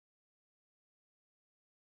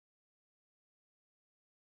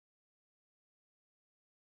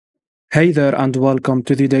Hey there and welcome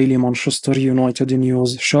to the Daily Manchester United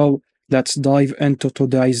News Show. Let's dive into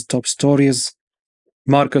today's top stories.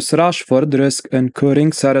 Marcus Rashford risks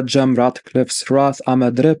incurring Sir Jim Ratcliffe's wrath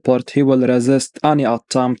amid report he will resist any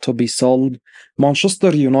attempt to be sold.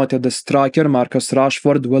 Manchester United striker Marcus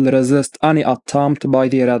Rashford will resist any attempt by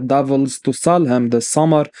the Red Devils to sell him this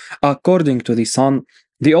summer, according to The Sun.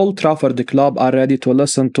 The Old Trafford club are ready to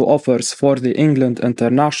listen to offers for the England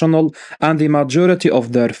international, and the majority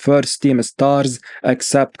of their first team stars,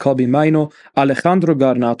 except Kobbie Mainoo, Alejandro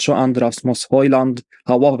Garnacho, and Rasmus Hojlund.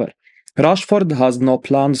 However, Rashford has no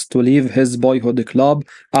plans to leave his boyhood club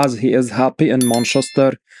as he is happy in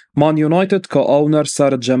Manchester. Man United co-owner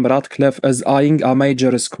Sir Jim Ratcliffe is eyeing a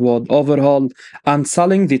major squad overhaul, and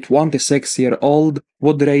selling the 26-year-old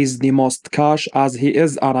would raise the most cash as he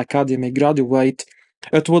is an academy graduate.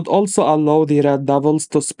 It would also allow the Red Devils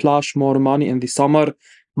to splash more money in the summer,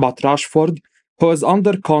 but Rashford, who is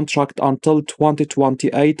under contract until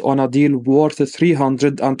 2028 on a deal worth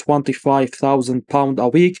 £325,000 a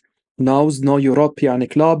week, knows no European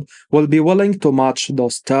club will be willing to match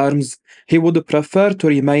those terms. He would prefer to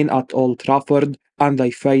remain at Old Trafford, and they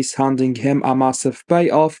face handing him a massive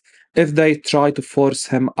payoff if they try to force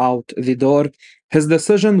him out the door. His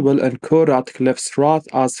decision will incur Ratcliffe's wrath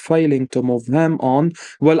as failing to move him on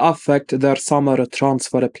will affect their summer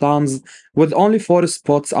transfer plans. With only 4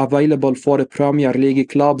 spots available for Premier League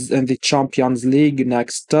clubs in the Champions League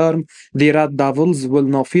next term, the Red Devils will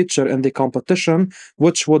not feature in the competition,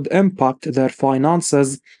 which would impact their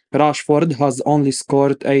finances. Rashford has only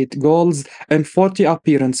scored 8 goals in 40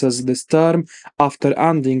 appearances this term after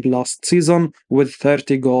ending last season with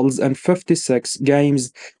 30 goals in 56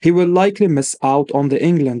 games. He will likely miss out on the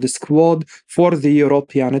England squad for the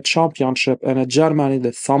European Championship in Germany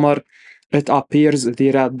this summer. It appears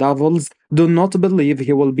the Red Devils do not believe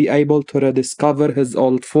he will be able to rediscover his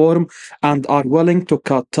old form and are willing to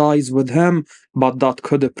cut ties with him, but that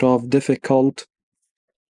could prove difficult.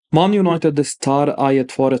 Man United star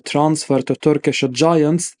eyed for a transfer to Turkish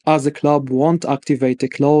giants as the club won't activate a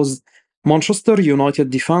clause. Manchester United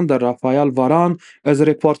defender Raphael Varane is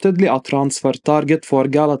reportedly a transfer target for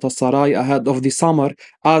Galatasaray ahead of the summer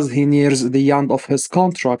as he nears the end of his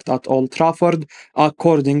contract at Old Trafford,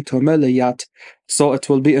 according to Milliyet. So it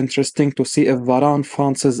will be interesting to see if Varane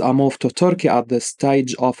fancies a move to Turkey at this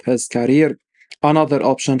stage of his career. Another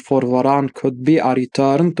option for Varane could be a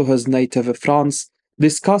return to his native France.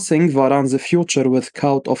 Discussing Varane's future with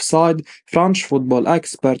Caught Offside, French football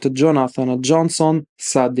expert Jonathan Johnson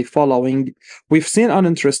said the following: "We've seen an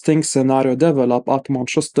interesting scenario develop at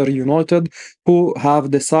Manchester United, who have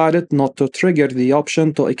decided not to trigger the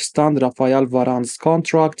option to extend Raphael Varane's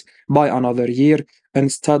contract by another year,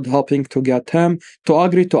 instead hoping to get him to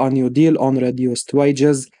agree to a new deal on reduced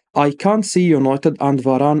wages. I can't see United and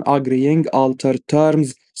Varane agreeing altered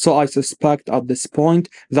terms, so I suspect at this point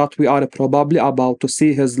that we are probably about to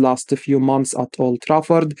see his last few months at Old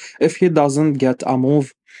Trafford if he doesn't get a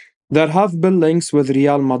move. There have been links with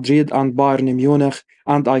Real Madrid and Bayern Munich,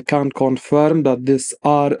 and I can confirm that these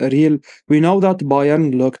are real. We know that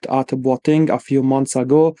Bayern looked at Boateng a few months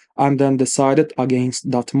ago and then decided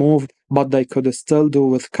against that move, but they could still do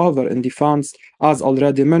with cover in defense. As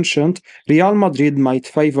already mentioned, Real Madrid might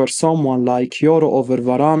favor someone like Euro over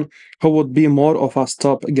Varane, who would be more of a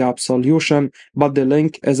stopgap solution, but the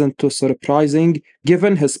link isn't too surprising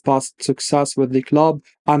given his past success with the club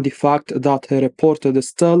and the fact that he reported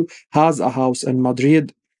still has a house in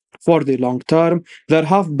Madrid. For the long term, there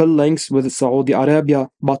have been links with Saudi Arabia,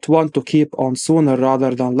 but one to keep on sooner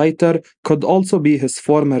rather than later could also be his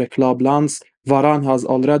former club Lens. Varane has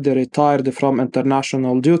already retired from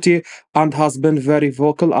international duty and has been very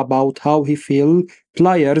vocal about how he feels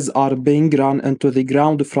players are being run into the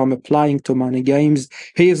ground from playing too many games.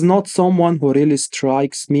 He is not someone who really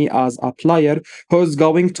strikes me as a player who is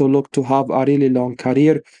going to look to have a really long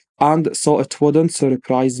career, and so it wouldn't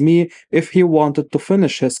surprise me if he wanted to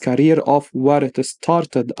finish his career off where it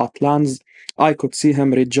started at Lens. I could see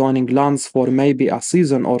him rejoining Lens for maybe a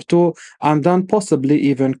season or two, and then possibly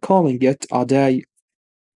even calling it a day."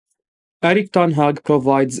 Erik ten Hag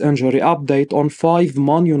provides injury update on 5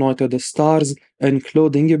 Man United stars,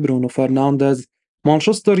 including Bruno Fernandes.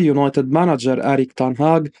 Manchester United manager Erik ten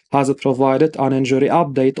Hag has provided an injury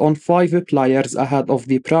update on 5 players ahead of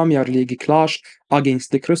the Premier League clash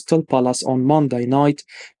against the Crystal Palace on Monday night.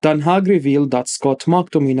 Ten Hag revealed that Scott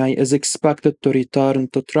McTominay is expected to return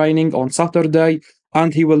to training on Saturday,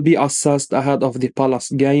 and he will be assessed ahead of the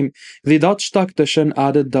Palace game. The Dutch tactician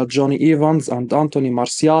added that Johnny Evans and Anthony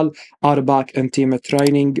Martial are back in team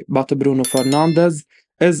training, but Bruno Fernandes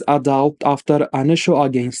is a doubt after an issue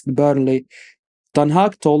against Burnley. Ten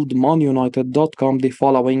Hag told ManUnited.com the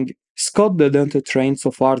following: Scott didn't train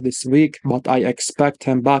so far this week, but I expect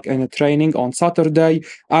him back in training on Saturday,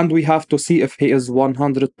 and we have to see if he is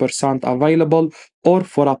 100% available or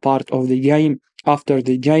for a part of the game. After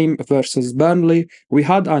the game versus Burnley, we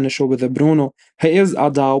had an issue with Bruno. He is a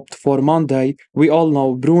doubt for Monday. We all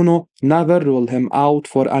know Bruno. Never rule him out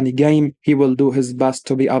for any game. He will do his best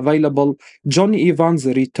to be available. Johnny Evans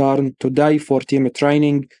returned today for team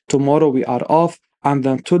training. Tomorrow we are off, and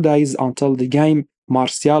then 2 days until the game.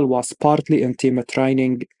 Martial was partly in team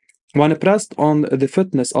training. When pressed on the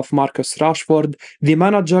fitness of Marcus Rashford, the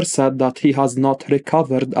manager said that he has not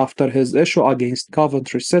recovered after his issue against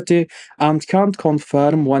Coventry City and can't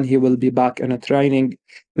confirm when he will be back in training.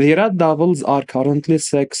 The Red Devils are currently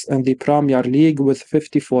sixth in the Premier League with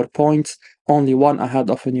 54 points, only one ahead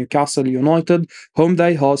of Newcastle United, whom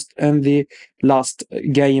they host in the last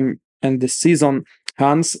game in this season.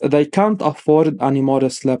 Hence, they can't afford any more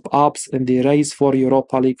slip-ups in the race for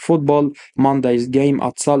Europa League football. Monday's game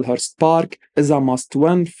at Selhurst Park is a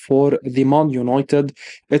must-win for the Man United.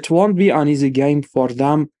 It won't be an easy game for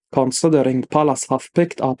them, considering Palace have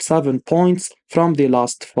picked up 7 points from the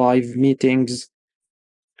last 5 meetings.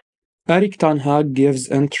 Erik ten Hag gives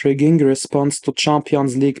intriguing response to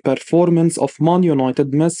Champions League performance of Man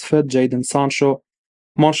United misfit Jadon Sancho.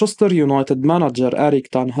 Manchester United manager Erik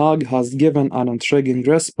ten Hag has given an intriguing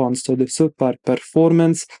response to the super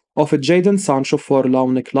performance of Jadon Sancho for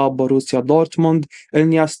loan club Borussia Dortmund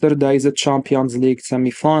in yesterday's Champions League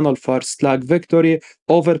semi-final first leg victory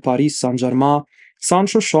over Paris Saint-Germain.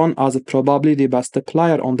 Sancho shone as probably the best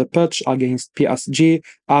player on the pitch against PSG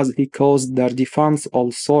as he caused their defense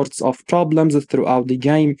all sorts of problems throughout the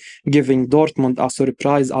game, giving Dortmund a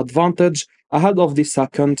surprise advantage ahead of the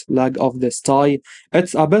second leg of this tie.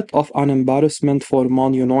 It's a bit of an embarrassment for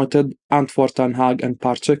Man United and for Ten Hag in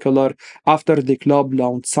particular after the club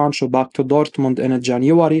loaned Sancho back to Dortmund in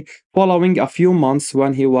January following a few months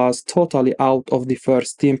when he was totally out of the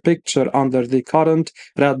first team picture under the current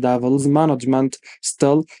Red Devils management.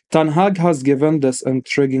 Still, Ten Hag has given this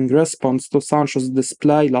intriguing response to Sancho's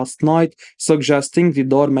display last night, suggesting the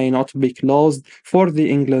door may not be closed for the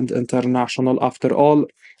England international after all.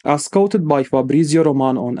 As quoted by Fabrizio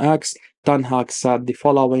Romano on X, Ten Hag said the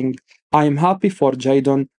following: I am happy for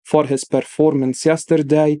Jadon for his performance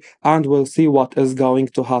yesterday and we'll see what is going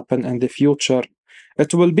to happen in the future.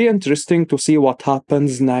 It will be interesting to see what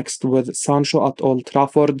happens next with Sancho at Old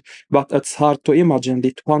Trafford, but it's hard to imagine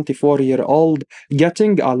the 24-year-old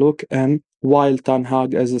getting a look in while Ten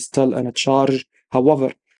Hag is still in charge.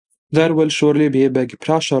 However, there will surely be big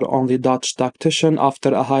pressure on the Dutch tactician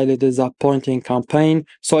after a highly disappointing campaign,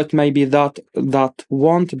 so it may be that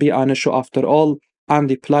won't be an issue after all, and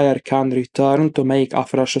the player can return to make a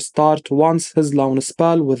fresh start once his loan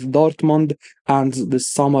spell with Dortmund ends this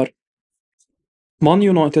summer. Man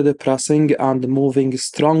United pressing and moving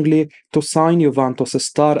strongly to sign Juventus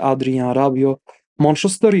star Adrien Rabiot.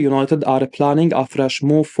 Manchester United are planning a fresh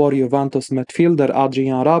move for Juventus midfielder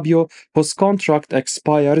Adrien Rabiot, whose contract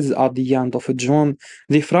expires at the end of June.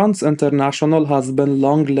 The France international has been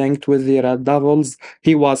long linked with the Red Devils.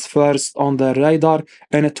 He was first on their radar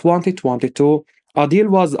in 2022. A deal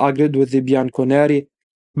was agreed with the Bianconeri,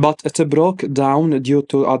 but it broke down due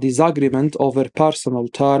to a disagreement over personal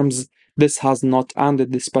terms. This has not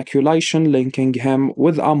ended the speculation linking him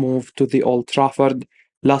with a move to the Old Trafford.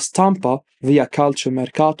 La Stampa, via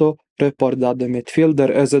Calciomercato, report that the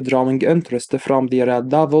midfielder is drawing interest from the Red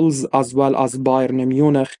Devils as well as Bayern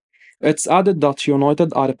Munich. It's added that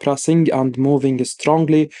United are pressing and moving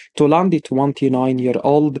strongly to land the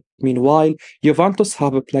 29-year-old. Meanwhile, Juventus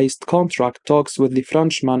have placed contract talks with the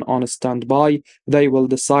Frenchman on standby. They will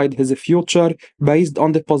decide his future based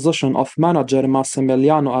on the position of manager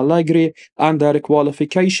Massimiliano Allegri and their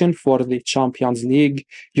qualification for the Champions League.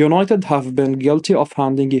 United have been guilty of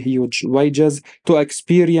handing huge wages to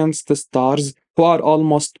experienced stars who are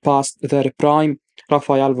almost past their prime.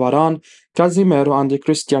 Raphael Varane, Casemiro and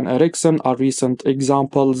Christian Eriksen are recent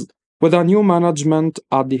examples. With a new management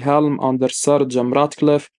at the helm under Sir Jim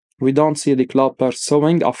Ratcliffe, we don't see the club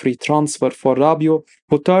pursuing a free transfer for Rabiot,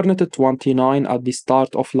 who turned 29 at the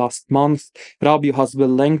start of last month. Rabiot has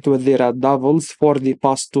been linked with the Red Devils for the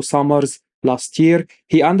past 2 summers. Last year,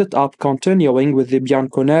 he ended up continuing with the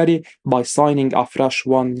Bianconeri by signing a fresh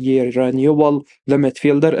 1-year renewal. The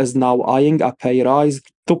midfielder is now eyeing a pay rise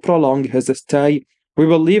to prolong his stay. We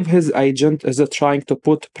believe his agent is trying to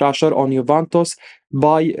put pressure on Juventus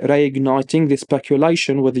by reigniting the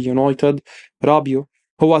speculation with United. Rabiot,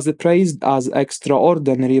 who was praised as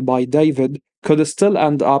extraordinary by David, could still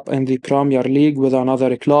end up in the Premier League with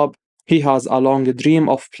another club. He has a long dream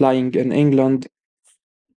of playing in England.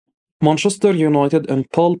 Manchester United in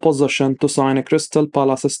pole position to sign Crystal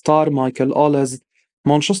Palace star Michael Olise.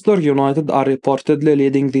 Manchester United are reportedly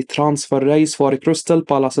leading the transfer race for Crystal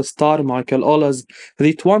Palace star Michael Olise.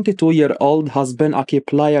 The 22-year-old has been a key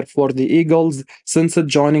player for the Eagles since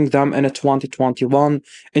joining them in 2021.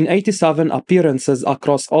 In 87 appearances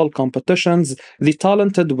across all competitions, the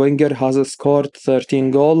talented winger has scored 13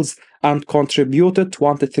 goals and contributed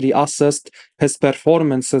 23 assists. His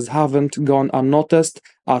performances haven't gone unnoticed,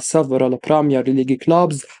 as several Premier League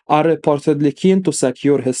clubs are reportedly keen to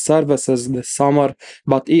secure his services this summer,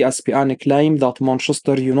 but ESPN claimed that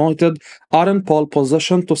Manchester United are in pole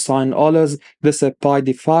position to sign Olise, despite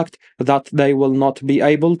the fact that they will not be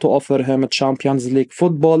able to offer him Champions League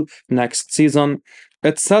football next season.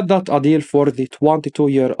 It's said that a deal for the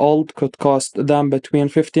 22-year-old could cost them between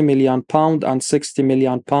 £50 million and £60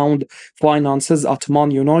 million. Finances at Man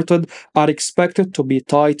United are expected to be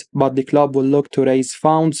tight, but the club will look to raise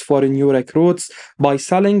funds for new recruits by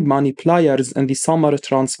selling many players in the summer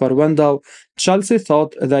transfer window. Chelsea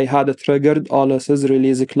thought they had triggered Olise's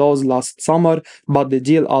release clause last summer, but the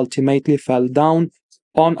deal ultimately fell down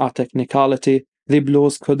on a technicality. The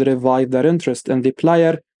Blues could revive their interest in the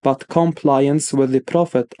player, but compliance with the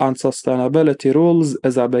profit and sustainability rules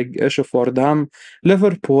is a big issue for them.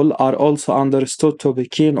 Liverpool are also understood to be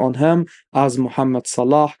keen on him, as Mohamed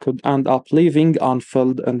Salah could end up leaving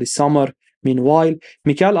Anfield in the summer. Meanwhile,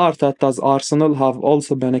 Mikel Arteta's Arsenal have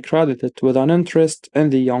also been credited with an interest in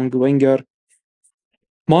the young winger.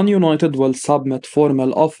 Man United will submit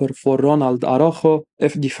formal offer for Ronald Araujo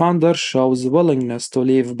if defender shows willingness to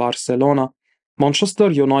leave Barcelona. Manchester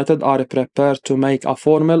United are prepared to make a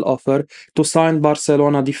formal offer to sign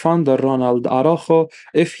Barcelona defender Ronald Araujo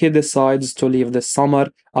if he decides to leave this summer,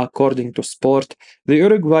 according to Sport. The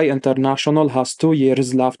Uruguay international has 2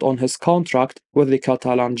 years left on his contract with the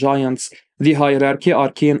Catalan Giants. The hierarchy are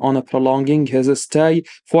keen on prolonging his stay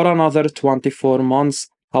for another 24 months.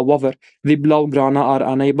 However, the Blaugrana are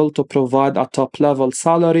unable to provide a top-level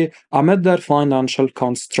salary amid their financial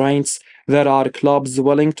constraints. There are clubs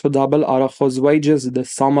willing to double Araujo's wages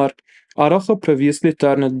this summer. Araujo previously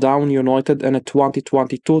turned down United in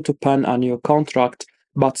 2022 to pen a new contract,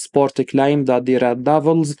 but Sport claimed that the Red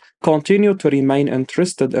Devils continue to remain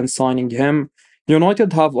interested in signing him.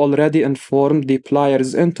 United have already informed the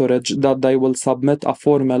player's entourage that they will submit a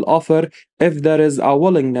formal offer if there is a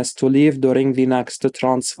willingness to leave during the next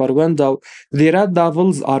transfer window. The Red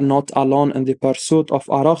Devils are not alone in the pursuit of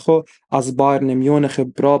Araujo, as Bayern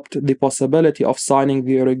Munich probed the possibility of signing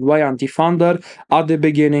the Uruguayan defender at the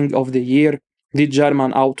beginning of the year. The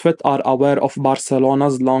German outfit are aware of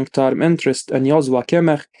Barcelona's long-term interest in Joshua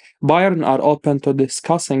Kimmich. Bayern are open to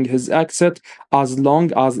discussing his exit as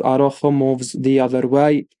long as Araujo moves the other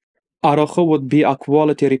way. Araujo would be a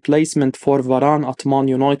quality replacement for Varane at Man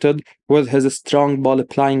United with his strong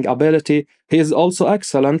ball-playing ability. He is also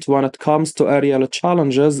excellent when it comes to aerial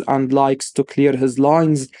challenges and likes to clear his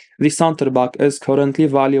lines. The centre-back is currently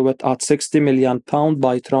valued at £60 million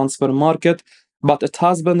by Transfer Market, but it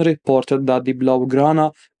has been reported that the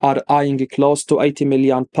Blaugrana are eyeing close to £80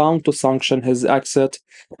 million to sanction his exit.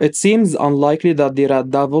 It seems unlikely that the Red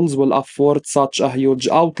Devils will afford such a huge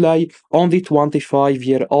outlay on the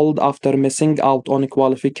 25-year-old after missing out on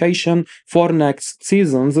qualification for next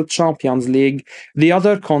season's Champions League. The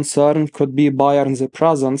other concern could be Bayern's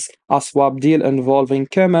presence. A swap deal involving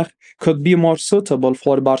Kimmich could be more suitable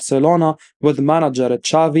for Barcelona, with manager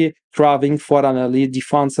Xavi craving for an elite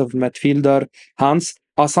defensive midfielder. Hence,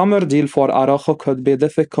 a summer deal for Araujo could be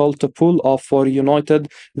difficult to pull off for United.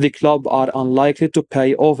 The club are unlikely to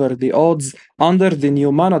pay over the odds under the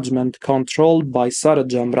new management controlled by Sir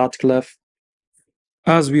Jim Ratcliffe.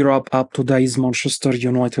 As we wrap up today's Manchester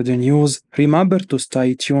United news, remember to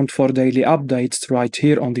stay tuned for daily updates right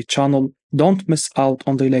here on the channel. Don't miss out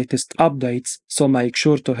on the latest updates, so make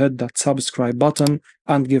sure to hit that subscribe button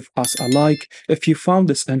and give us a like if you found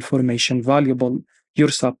this information valuable. Your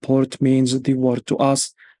support means the world to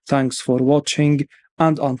us. Thanks for watching,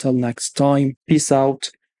 and until next time, peace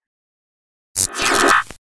out.